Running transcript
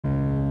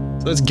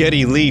So that's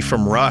Geddy Lee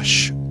from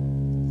Rush.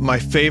 My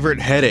favorite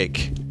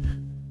headache.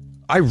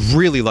 I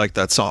really like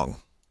that song.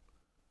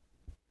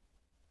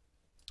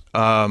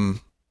 That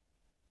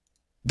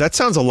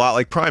sounds a lot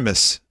like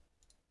Primus.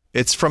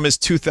 It's from his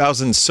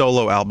 2000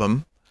 solo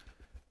album.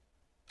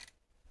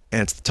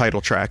 And it's the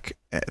title track.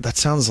 That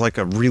sounds like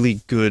a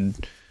really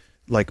good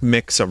like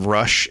mix of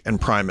Rush and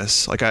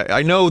Primus. Like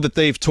I know that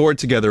they've toured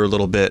together a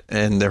little bit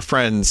and they're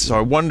friends, so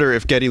I wonder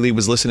if Geddy Lee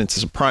was listening to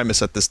some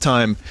Primus at this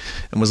time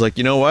and was like,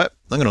 you know what,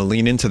 I'm gonna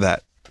lean into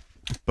that.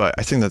 But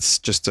I think that's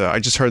just I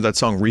just heard that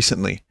song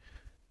recently.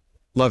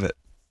 Love it.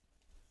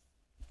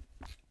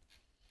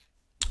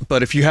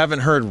 But if you haven't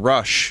heard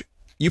Rush,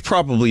 you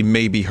probably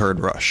maybe heard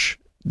Rush.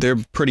 They're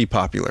pretty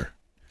popular.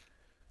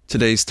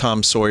 Today's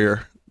Tom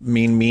Sawyer,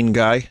 mean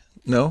guy?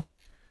 No?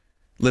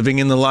 Living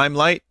in the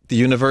Limelight? The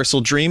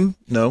Universal Dream?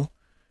 No.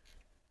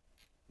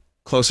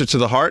 Closer to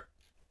the Heart?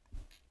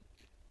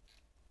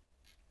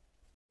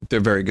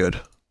 They're very good.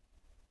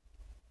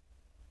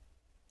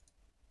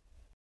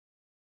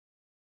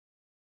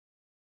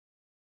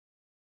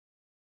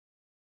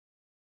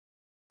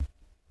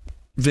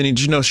 Vinny,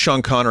 did you know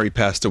Sean Connery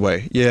passed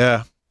away?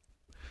 Yeah.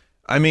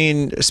 I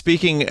mean,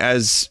 speaking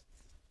as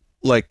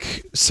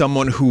like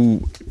someone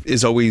who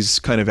is always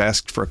kind of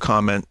asked for a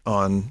comment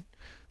on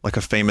like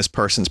a famous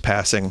person's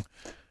passing,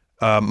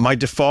 my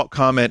default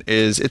comment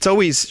is it's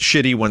always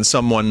shitty when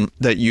someone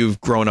that you've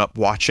grown up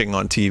watching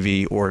on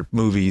TV or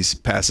movies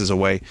passes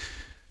away.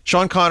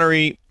 Sean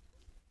Connery,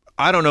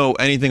 I don't know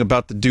anything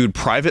about the dude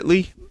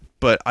privately,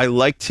 but I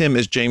liked him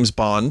as James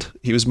Bond.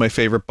 He was my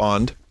favorite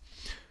Bond.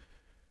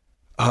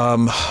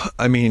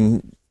 I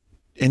mean,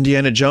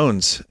 Indiana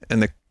Jones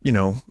and the, you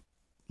know,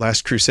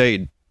 Last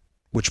Crusade,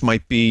 which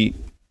might be,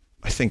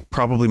 I think,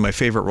 probably my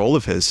favorite role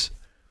of his.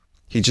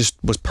 He just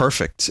was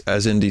perfect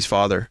as Indy's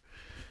father.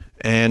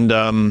 And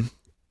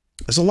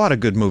there's a lot of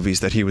good movies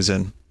that he was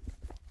in.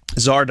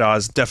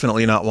 Zardoz,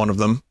 definitely not one of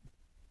them.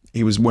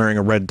 He was wearing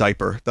a red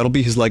diaper. That'll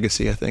be his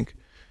legacy, I think.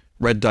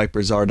 Red diaper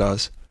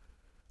Zardoz.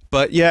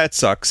 But yeah, it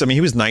sucks. I mean,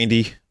 he was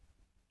 90.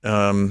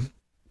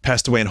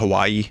 Passed away in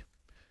Hawaii.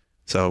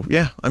 So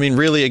yeah, I mean,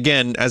 really,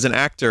 again, as an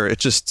actor, it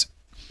just,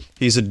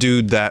 he's a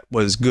dude that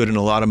was good in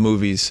a lot of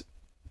movies.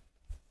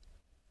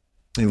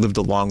 He lived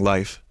a long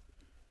life.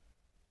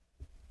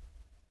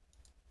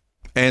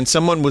 And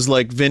someone was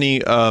like, Vinny,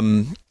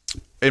 in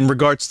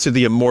regards to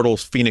the Immortal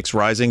Phoenix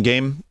Rising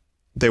game,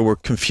 they were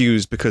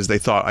confused because they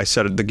thought I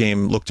said the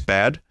game looked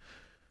bad.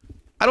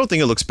 I don't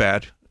think it looks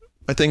bad.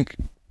 I think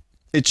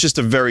it's just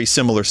a very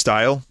similar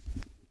style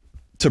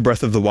to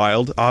Breath of the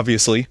Wild,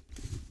 obviously.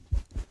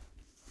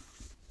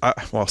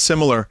 Well,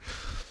 similar.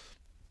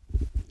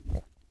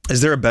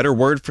 Is there a better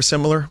word for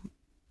similar?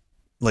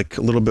 Like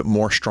a little bit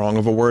more strong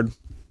of a word?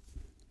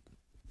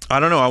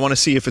 I don't know. I want to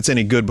see if it's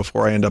any good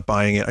before I end up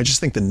buying it. I just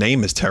think the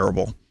name is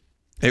terrible.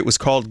 It was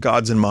called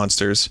Gods and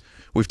Monsters.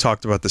 We've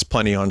talked about this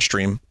plenty on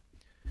stream.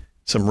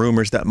 Some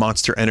rumors that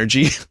Monster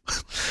Energy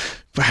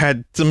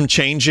had them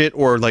change it,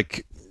 or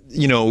like,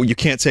 you know, you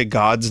can't say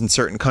gods in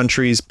certain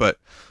countries, but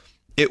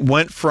it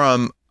went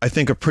from, I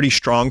think, a pretty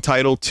strong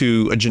title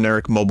to a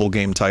generic mobile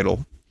game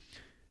title.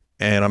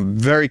 And I'm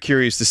very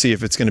curious to see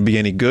if it's going to be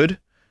any good,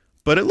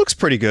 but it looks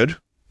pretty good.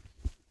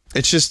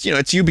 It's just, you know,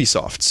 it's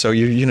Ubisoft, so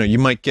you know, you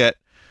might get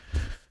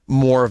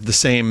more of the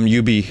same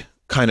Ubi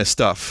kind of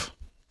stuff.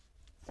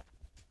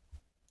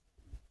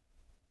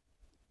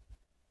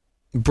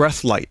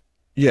 Breathlight.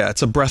 Yeah,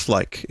 it's a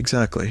breath-like,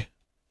 exactly.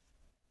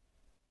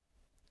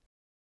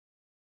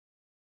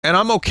 And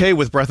I'm okay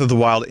with Breath of the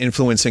Wild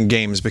influencing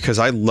games because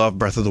I love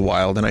Breath of the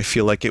Wild and I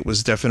feel like it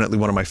was definitely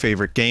one of my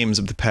favorite games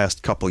of the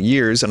past couple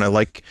years, and I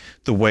like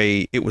the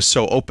way it was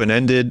so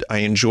open-ended. I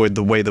enjoyed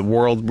the way the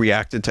world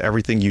reacted to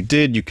everything you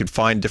did. You could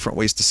find different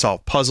ways to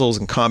solve puzzles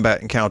and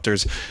combat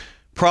encounters.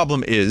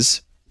 Problem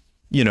is,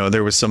 you know,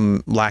 there was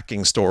some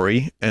lacking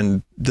story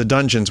and the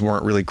dungeons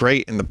weren't really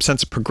great, and the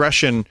sense of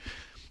progression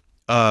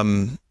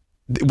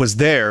it was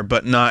there,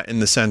 but not in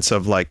the sense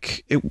of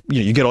like,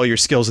 you get all your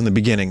skills in the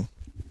beginning.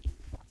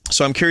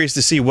 So I'm curious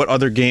to see what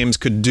other games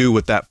could do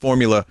with that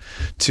formula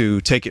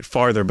to take it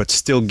farther, but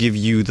still give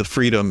you the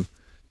freedom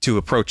to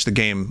approach the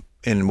game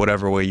in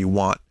whatever way you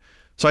want.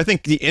 So I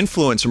think the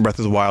influence from Breath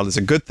of the Wild is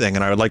a good thing,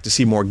 and I would like to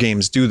see more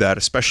games do that,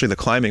 especially the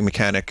climbing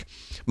mechanic,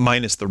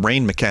 minus the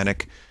rain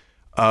mechanic.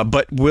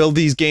 But will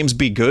these games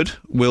be good?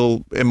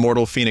 Will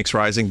Immortal Phoenix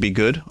Rising be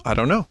good? I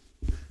don't know.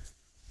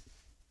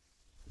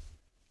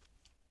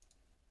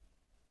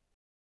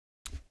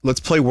 Let's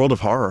play World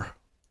of Horror.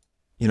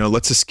 You know,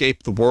 let's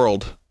escape the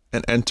world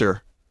and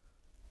enter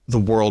the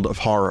world of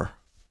horror.